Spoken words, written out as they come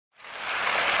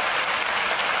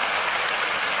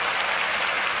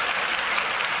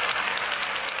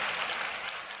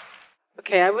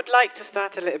Okay, I would like to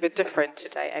start a little bit different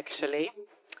today, actually.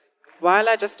 While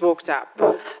I just walked up,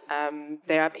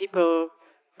 there are people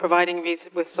providing me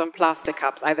with some plastic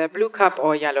cups, either a blue cup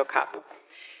or a yellow cup.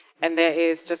 And there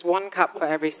is just one cup for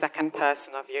every second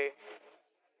person of you.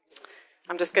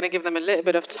 I'm just going to give them a little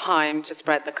bit of time to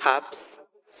spread the cups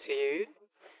to you.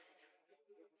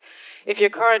 If you're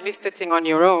currently sitting on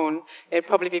your own, it'd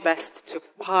probably be best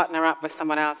to partner up with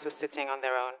someone else who's sitting on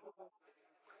their own.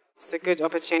 It's a good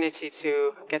opportunity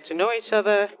to get to know each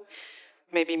other,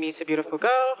 maybe meet a beautiful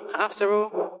girl, after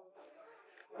all.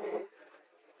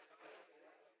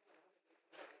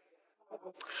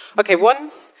 Okay,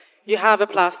 once you have a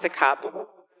plastic cup,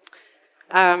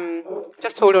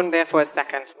 just hold on there for a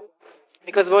second.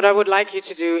 Because what I would like you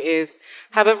to do is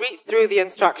have a read through the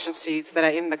instruction sheets that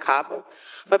are in the cup,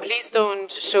 but please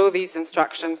don't show these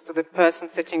instructions to the person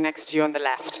sitting next to you on the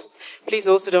left. Please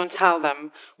also don't tell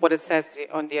them what it says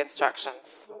on the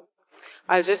instructions.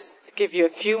 I'll just give you a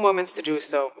few moments to do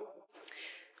so.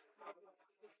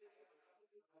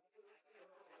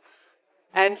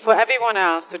 And for everyone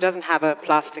else who doesn't have a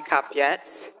plastic cup yet,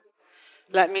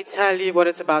 let me tell you what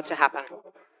is about to happen.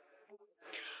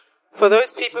 For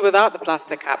those people without the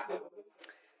plastic cup,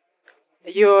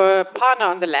 your partner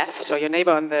on the left, or your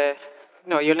neighbor on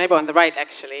the right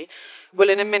actually, will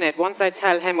in a minute, once I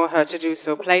tell him or her to do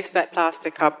so, place that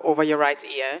plastic cup over your right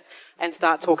ear and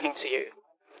start talking to you.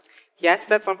 Yes,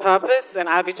 that's on purpose, and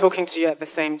I'll be talking to you at the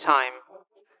same time.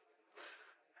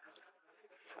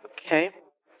 Okay.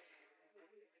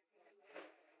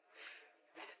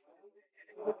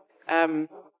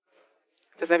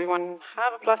 Does everyone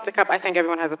have a plastic cup? I think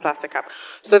everyone has a plastic cup.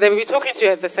 So they will be talking to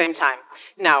you at the same time.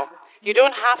 Now, you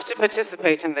don't have to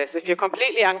participate in this. If you're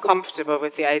completely uncomfortable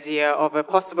with the idea of a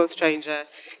possible stranger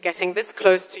getting this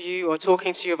close to you or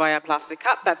talking to you via a plastic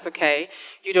cup, that's okay.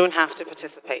 You don't have to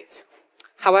participate.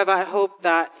 However, I hope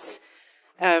that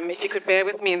if you could bear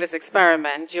with me in this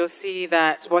experiment, you'll see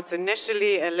that what's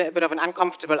initially a little bit of an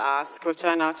uncomfortable ask will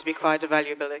turn out to be quite a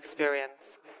valuable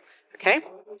experience. Okay?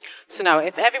 So now,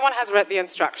 if everyone has read the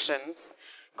instructions,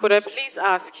 could I please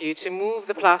ask you to move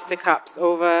the plastic cups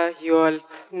over your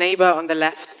neighbor on the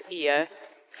left's ear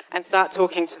and start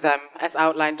talking to them as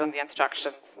outlined on the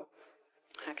instructions?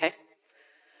 Okay?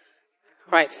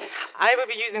 Right. I will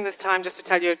be using this time just to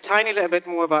tell you a tiny little bit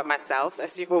more about myself.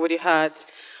 As you've already heard,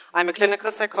 I'm a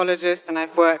clinical psychologist and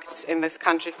I've worked in this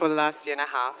country for the last year and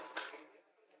a half.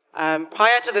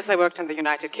 Prior to this, I worked in the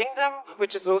United Kingdom,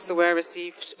 which is also where I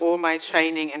received all my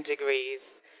training and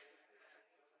degrees.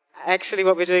 Actually,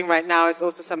 what we're doing right now is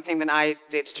also something that I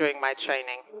did during my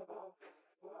training.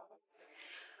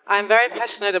 I'm very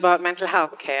passionate about mental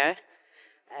health care,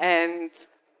 and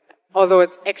although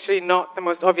it's actually not the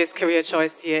most obvious career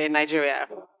choice here in Nigeria.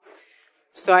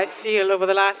 So I feel over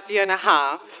the last year and a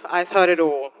half, I've heard it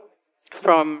all.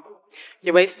 From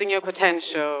you're wasting your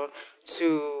potential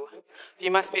to you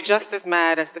must be just as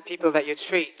mad as the people that you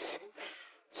treat,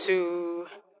 to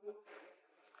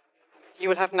you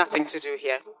will have nothing to do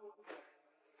here.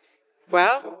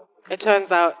 Well, it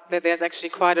turns out that there's actually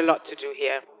quite a lot to do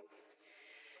here.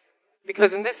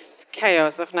 Because in this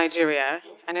chaos of Nigeria,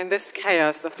 and in this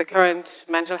chaos of the current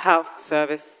mental health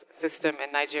service system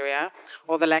in Nigeria,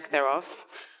 or the lack thereof,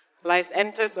 lies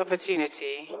endless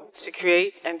opportunity to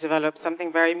create and develop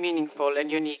something very meaningful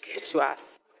and unique to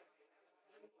us.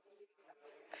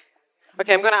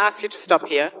 Okay, I'm going to ask you to stop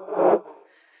here.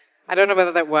 I don't know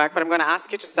whether that worked, but I'm going to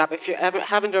ask you to stop. If you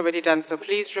haven't already done so,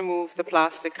 please remove the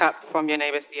plastic cup from your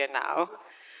neighbor's ear now.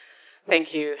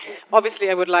 Thank you. Obviously,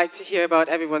 I would like to hear about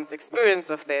everyone's experience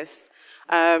of this,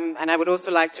 and I would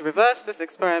also like to reverse this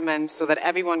experiment so that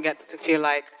everyone gets to feel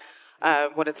like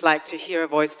what it's like to hear a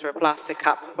voice through a plastic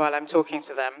cup while I'm talking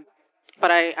to them.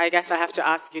 But I guess I have to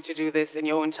ask you to do this in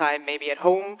your own time, maybe at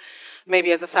home,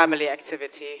 maybe as a family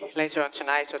activity later on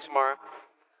tonight or tomorrow.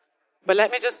 But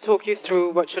let me just talk you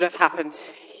through what should have happened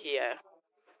here.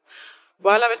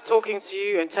 While I was talking to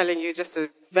you and telling you just a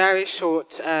very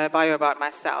short bio about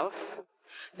myself,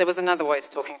 there was another voice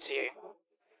talking to you.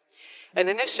 And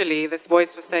initially, this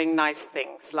voice was saying nice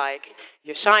things like,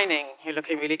 you're shining, you're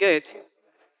looking really good.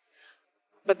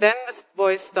 But then this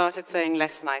voice started saying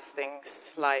less nice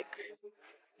things like,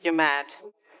 you're mad.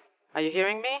 Are you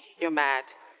hearing me? You're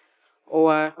mad.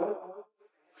 Or,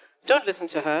 don't listen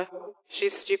to her.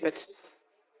 She's stupid.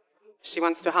 She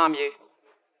wants to harm you.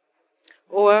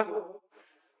 Or,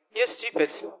 you're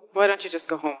stupid. Why don't you just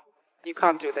go home? You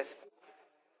can't do this.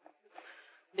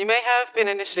 You may have been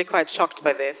initially quite shocked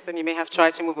by this, and you may have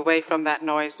tried to move away from that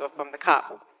noise or from the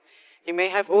cup. You may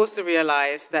have also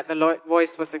realized that the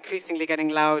voice was increasingly getting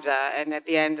louder, and at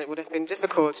the end it would have been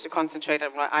difficult to concentrate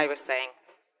on what I was saying.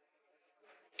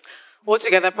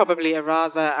 Altogether, probably a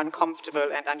rather uncomfortable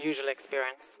and unusual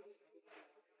experience.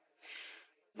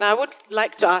 Now, I would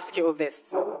like to ask you all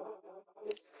this.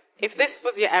 If this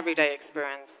was your everyday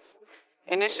experience,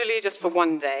 initially just for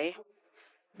one day,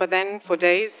 but then for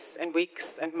days and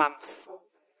weeks and months,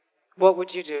 what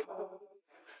would you do?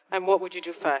 And what would you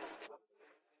do first?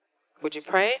 Would you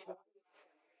pray?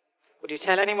 Would you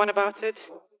tell anyone about it?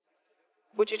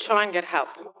 Would you try and get help?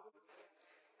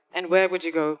 And where would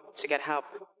you go to get help?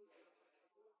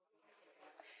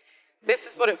 This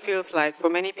is what it feels like for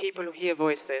many people who hear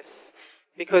voices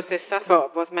because they suffer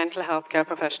what mental health care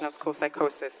professionals call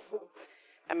psychosis,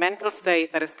 a mental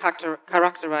state that is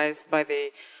characterized by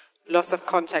the loss of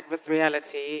contact with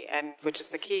reality, and which is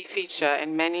the key feature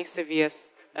in many severe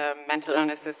mental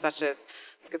illnesses such as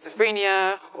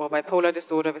schizophrenia or bipolar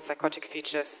disorder with psychotic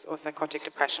features or psychotic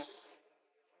depression.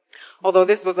 Although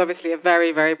this was obviously a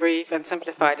very, very brief and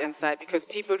simplified insight because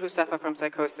people who suffer from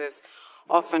psychosis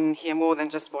often hear more than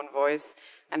just one voice,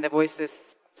 and their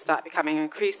voices start becoming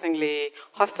increasingly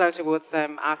hostile towards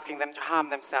them, asking them to harm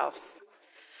themselves.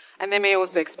 And they may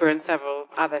also experience several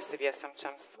other severe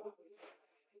symptoms.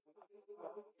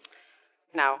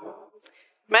 Now,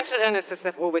 mental illnesses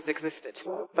have always existed,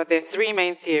 but there are three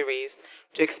main theories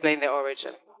to explain their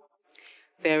origin.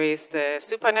 There is the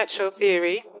supernatural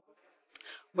theory,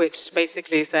 which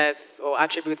basically says or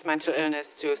attributes mental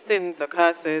illness to sins or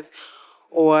curses,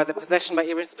 or the possession by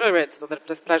evil spirits, or the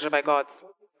displeasure by gods.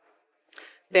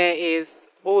 There is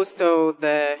also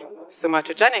the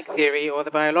somatogenic theory, or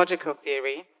the biological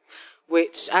theory,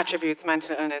 which attributes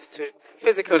mental illness to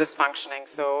physical dysfunctioning.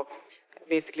 So it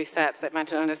basically says that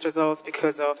mental illness results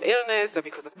because of illness, or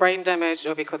because of brain damage,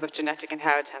 or because of genetic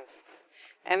inheritance.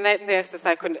 And then there's the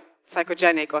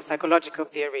psychogenic or psychological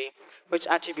theory, which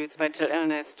attributes mental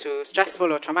illness to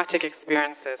stressful or traumatic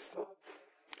experiences,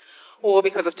 or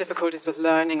because of difficulties with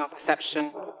learning or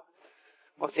perception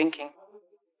or thinking.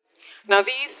 Now,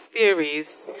 these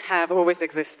theories have always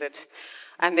existed,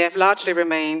 and they have largely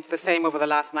remained the same over the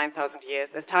last 9,000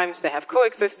 years. At times they have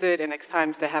coexisted, and at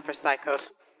times they have recycled.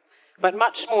 But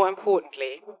much more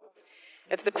importantly,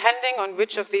 it's depending on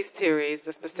which of these theories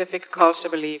the specific culture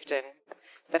believed in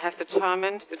that has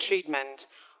determined the treatment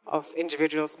of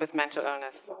individuals with mental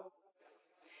illness.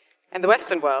 In the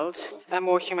Western world, a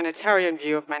more humanitarian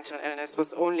view of mental illness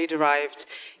was only derived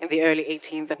in the early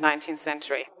 18th and 19th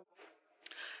century.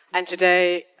 And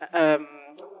today,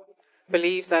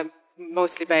 beliefs are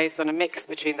mostly based on a mix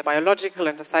between the biological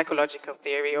and the psychological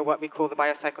theory, or what we call the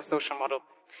biopsychosocial model.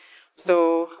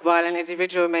 So while an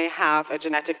individual may have a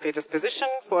genetic predisposition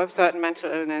for a certain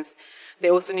mental illness,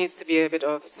 there also needs to be a bit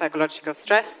of psychological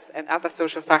stress and other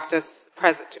social factors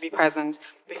to be present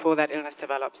before that illness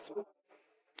develops.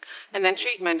 And then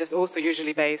treatment is also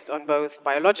usually based on both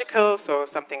biological, so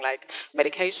something like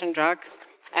medication,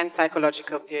 drugs, and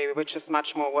psychological theory, which is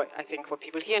much more what I think what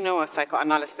people here know as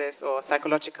psychoanalysis or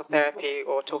psychological therapy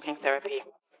or talking therapy.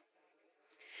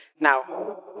 Now,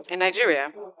 in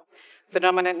Nigeria, the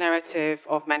dominant narrative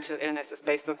of mental illness is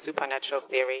based on supernatural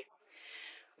theory,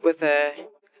 with a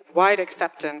wide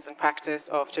acceptance and practice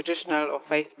of traditional or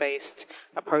faith-based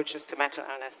approaches to mental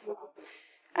illness.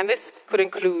 And this could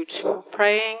include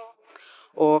praying,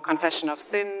 or confession of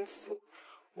sins,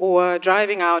 or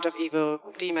driving out of evil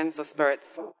demons or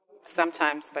spirits,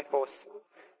 sometimes by force.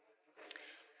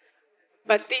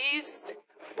 But these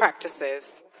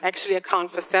practices actually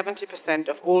account for 70%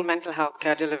 of all mental health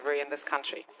care delivery in this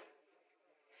country.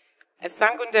 As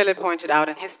Sangundele pointed out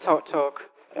in his talk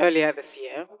earlier this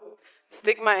year,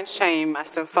 stigma and shame are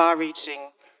still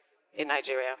far-reaching in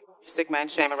Nigeria, stigma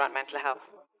and shame around mental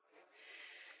health.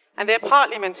 And they're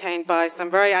partly maintained by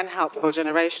some very unhelpful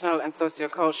generational and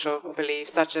sociocultural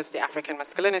beliefs, such as the African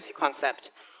masculinity concept,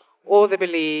 or the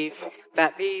belief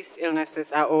that these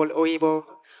illnesses are all Oyibo,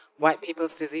 white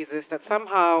people's diseases that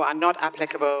somehow are not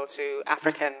applicable to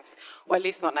Africans, or at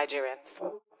least not Nigerians.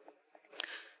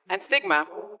 And stigma,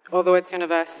 although it's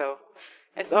universal,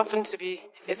 is often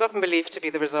believed to be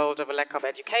the result of a lack of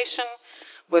education,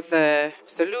 with the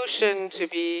solution to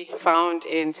be found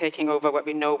in taking over what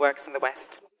we know works in the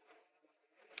West.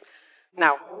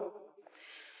 Now,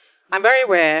 I'm very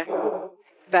aware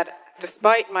that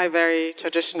despite my very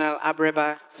traditional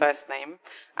Abariba first name,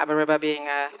 Abariba being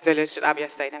a village in Abia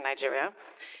State in Nigeria,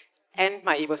 and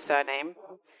my Igbo surname,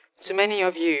 to many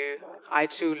of you, I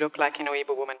too look like an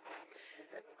Oyibo woman,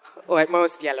 or at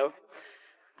most yellow.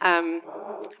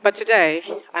 But today,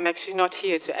 I'm actually not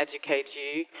here to educate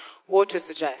you or to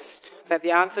suggest that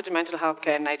the answer to mental health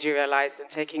care in Nigeria lies in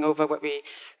taking over what we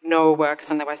know works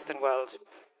in the Western world.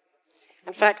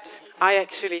 In fact, I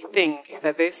actually think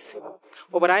that this,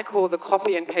 or what I call the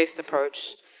copy and paste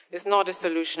approach, is not a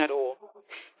solution at all,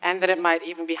 and that it might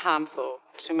even be harmful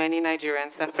to many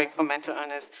Nigerians suffering from mental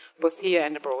illness, both here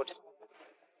and abroad.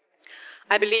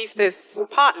 I believe this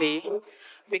partly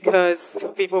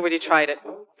because we've already tried it,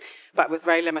 but with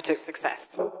very limited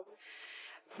success.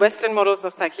 Western models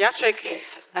of psychiatric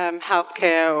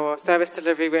healthcare or service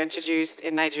delivery were introduced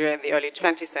in Nigeria in the early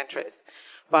 20th centuries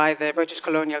by the British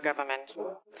colonial government.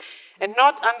 And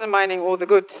not undermining all the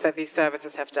good that these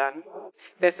services have done,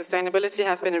 their sustainability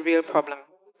have been a real problem.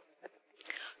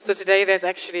 So today there's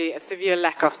actually a severe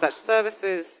lack of such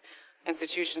services,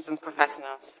 institutions, and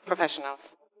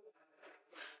professionals.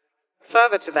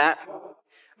 Further to that,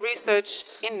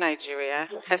 research in Nigeria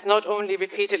has not only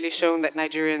repeatedly shown that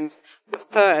Nigerians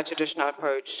prefer a traditional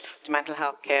approach to mental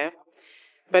health care,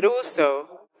 but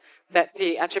also that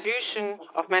the attribution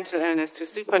of mental illness to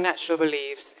supernatural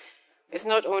beliefs is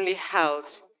not only held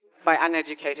by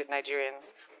uneducated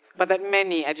Nigerians, but that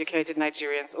many educated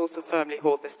Nigerians also firmly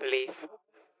hold this belief.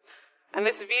 And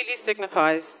this really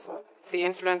signifies the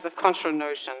influence of cultural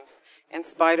notions in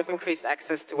spite of increased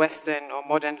access to Western or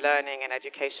modern learning and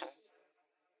education.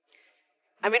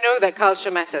 And we know that culture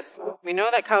matters. We know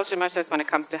that culture matters when it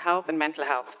comes to health and mental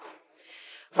health.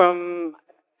 From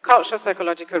cultural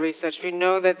psychological research, we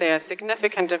know that there are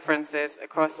significant differences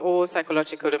across all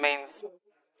psychological domains,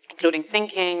 including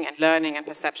thinking and learning and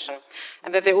perception,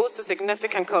 and that there are also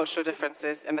significant cultural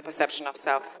differences in the perception of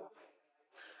self.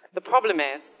 The problem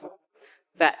is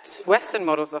that Western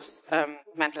models of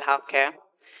mental health care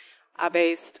are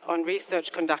based on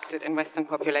research conducted in Western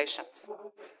populations.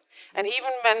 And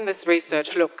even when this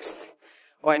research looks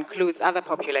or includes other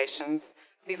populations,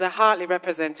 these are hardly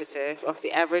representative of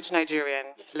the average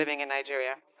Nigerian living in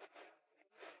Nigeria.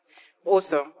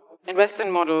 Also, in Western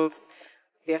models,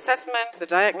 the assessment, the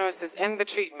diagnosis, and the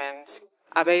treatment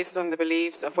are based on the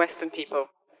beliefs of Western people.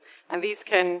 And these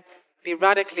can be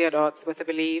radically at odds with the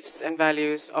beliefs and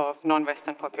values of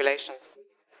non-Western populations.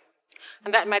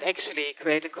 And that might actually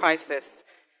create a crisis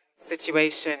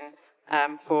situation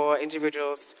for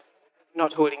individuals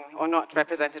not holding or not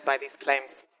represented by these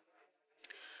claims.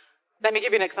 Let me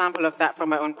give you an example of that from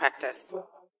my own practice.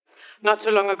 Not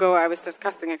too long ago, I was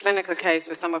discussing a clinical case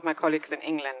with some of my colleagues in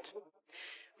England.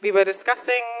 We were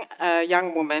discussing a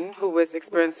young woman who was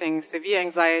experiencing severe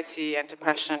anxiety and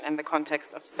depression in the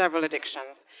context of several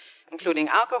addictions, including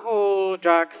alcohol,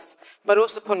 drugs, but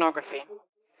also pornography.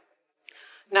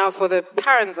 Now, for the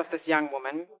parents of this young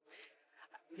woman,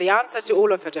 the answer to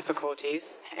all of her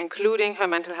difficulties, including her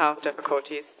mental health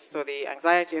difficulties, so the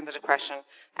anxiety and the depression,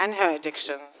 and her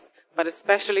addictions, but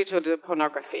especially to the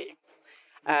pornography,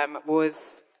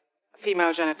 was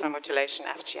female genital mutilation,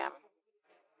 FGM.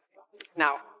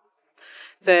 Now,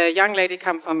 the young lady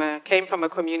came from a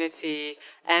community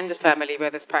and a family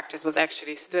where this practice was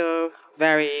actually still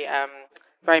very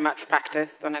much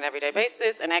practiced on an everyday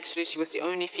basis, and actually she was the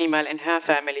only female in her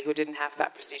family who didn't have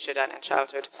that procedure done in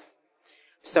childhood.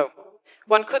 So,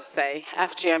 one could say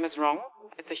FGM is wrong,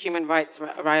 it's a human rights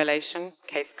violation,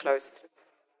 case closed.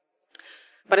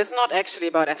 But it's not actually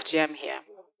about FGM here.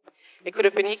 It could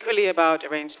have been equally about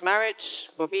arranged marriage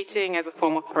or beating as a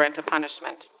form of parental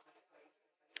punishment.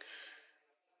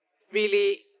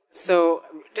 Really, so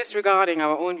disregarding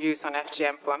our own views on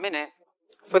FGM for a minute,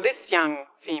 for this young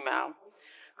female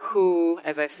who,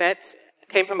 as I said,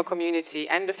 came from a community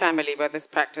and a family where this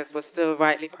practice was still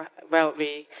widely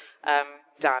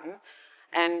done,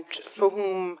 and for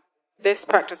whom this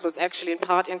practice was actually in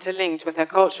part interlinked with her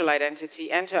cultural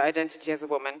identity and her identity as a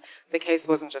woman, the case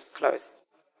wasn't just closed.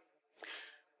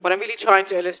 What I'm really trying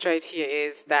to illustrate here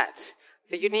is that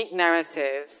the unique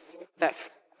narratives that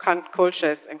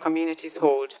cultures and communities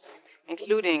hold,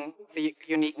 including the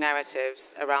unique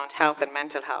narratives around health and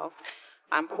mental health,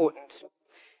 are important,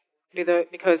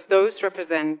 because those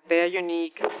represent their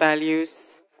unique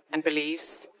values and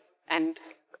beliefs and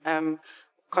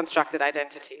constructed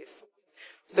identities.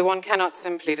 So one cannot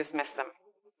simply dismiss them.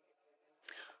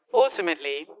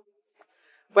 Ultimately,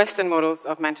 Western models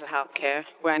of mental health care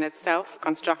were in itself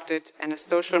constructed in a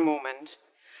social moment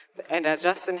and are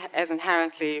just as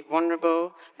inherently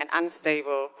vulnerable and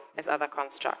unstable as other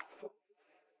constructs.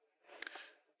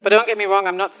 But don't get me wrong,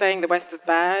 I'm not saying the West is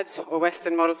bad or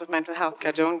Western models of mental health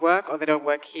care don't work or they don't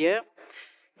work here.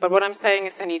 But what I'm saying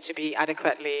is they need to be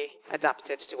adequately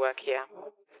adapted to work here.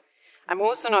 I'm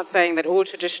also not saying that all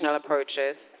traditional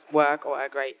approaches work or are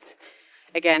great.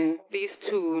 Again, these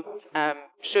two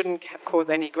shouldn't cause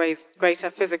any greater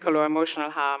physical or emotional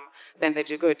harm than they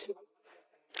do good.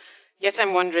 Yet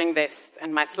I'm wondering this,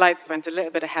 and my slides went a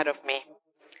little bit ahead of me.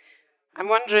 I'm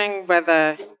wondering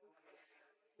whether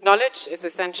knowledge is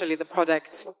essentially the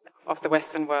product of the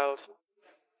Western world.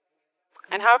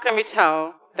 And how can we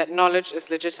tell that knowledge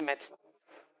is legitimate?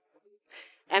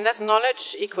 And does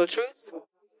knowledge equal truth?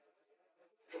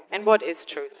 And what is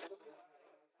truth?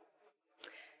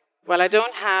 Well, I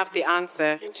don't have the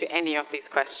answer to any of these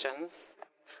questions.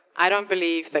 I don't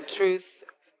believe that truth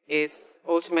is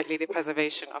ultimately the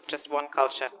preservation of just one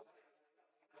culture.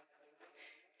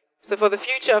 So for the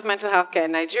future of mental health care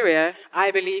in Nigeria,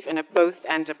 I believe in a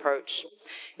both-and approach,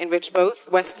 in which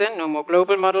both Western or more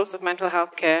global models of mental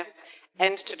health care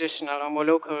and traditional or more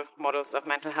local models of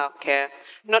mental health care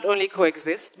not only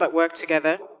coexist, but work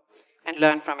together and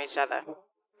learn from each other.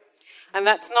 And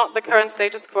that's not the current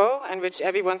status quo in which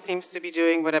everyone seems to be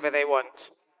doing whatever they want.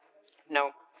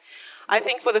 No. I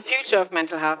think for the future of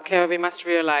mental health care, we must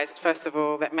realize, first of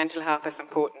all, that mental health is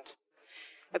important.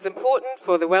 It's important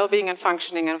for the well-being and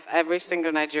functioning of every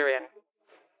single Nigerian.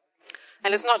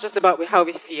 And it's not just about how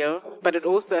we feel, but it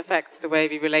also affects the way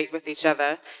we relate with each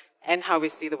other and how we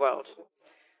see the world.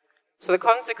 So the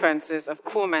consequences of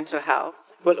poor mental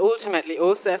health will ultimately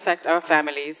also affect our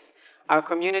families, our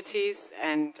communities,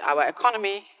 and our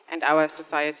economy, and our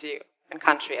society and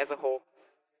country as a whole.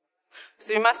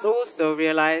 So we must also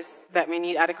realize that we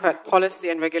need adequate policy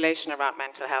and regulation around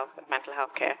mental health and mental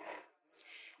health care.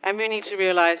 And we need to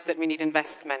realize that we need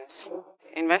investment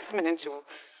into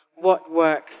what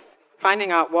works,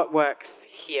 finding out what works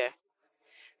here,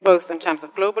 both in terms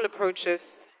of global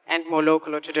approaches and more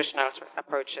local or traditional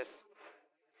approaches.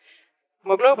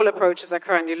 More global approaches are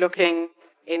currently looking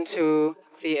into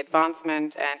the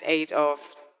advancement and aid of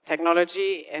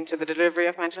technology into the delivery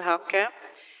of mental health care.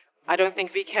 I don't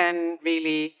think we can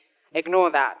really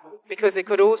ignore that, because it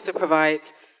could also provide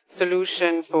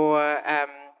solution for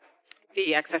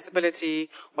the accessibility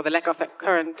or the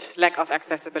current lack of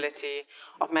accessibility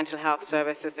of mental health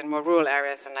services in more rural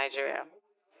areas in Nigeria.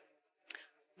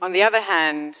 On the other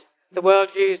hand, the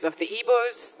worldviews of the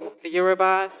Igbos, the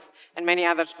Yorubas, and many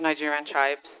other Nigerian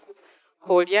tribes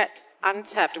hold yet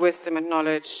untapped wisdom and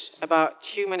knowledge about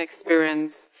human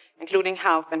experience, including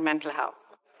health and mental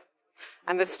health.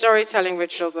 And the storytelling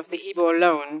rituals of the Igbo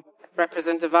alone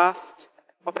represent a vast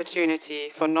opportunity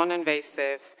for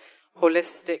non-invasive,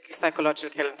 holistic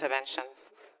psychological interventions.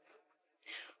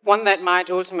 One that might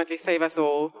ultimately save us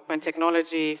all when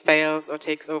technology fails or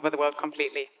takes over the world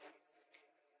completely.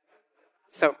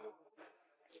 So,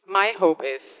 my hope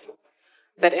is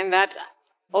that in that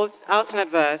alternate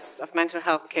verse of mental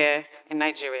health care in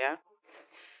Nigeria,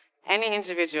 any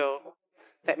individual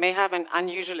that may have an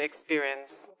unusual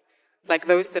experience, like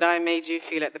those that I made you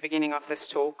feel at the beginning of this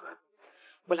talk,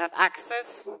 will have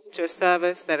access to a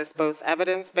service that is both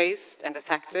evidence-based and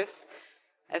effective,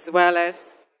 as well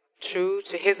as true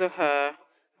to his or her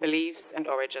beliefs and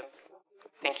origins.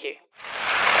 Thank you.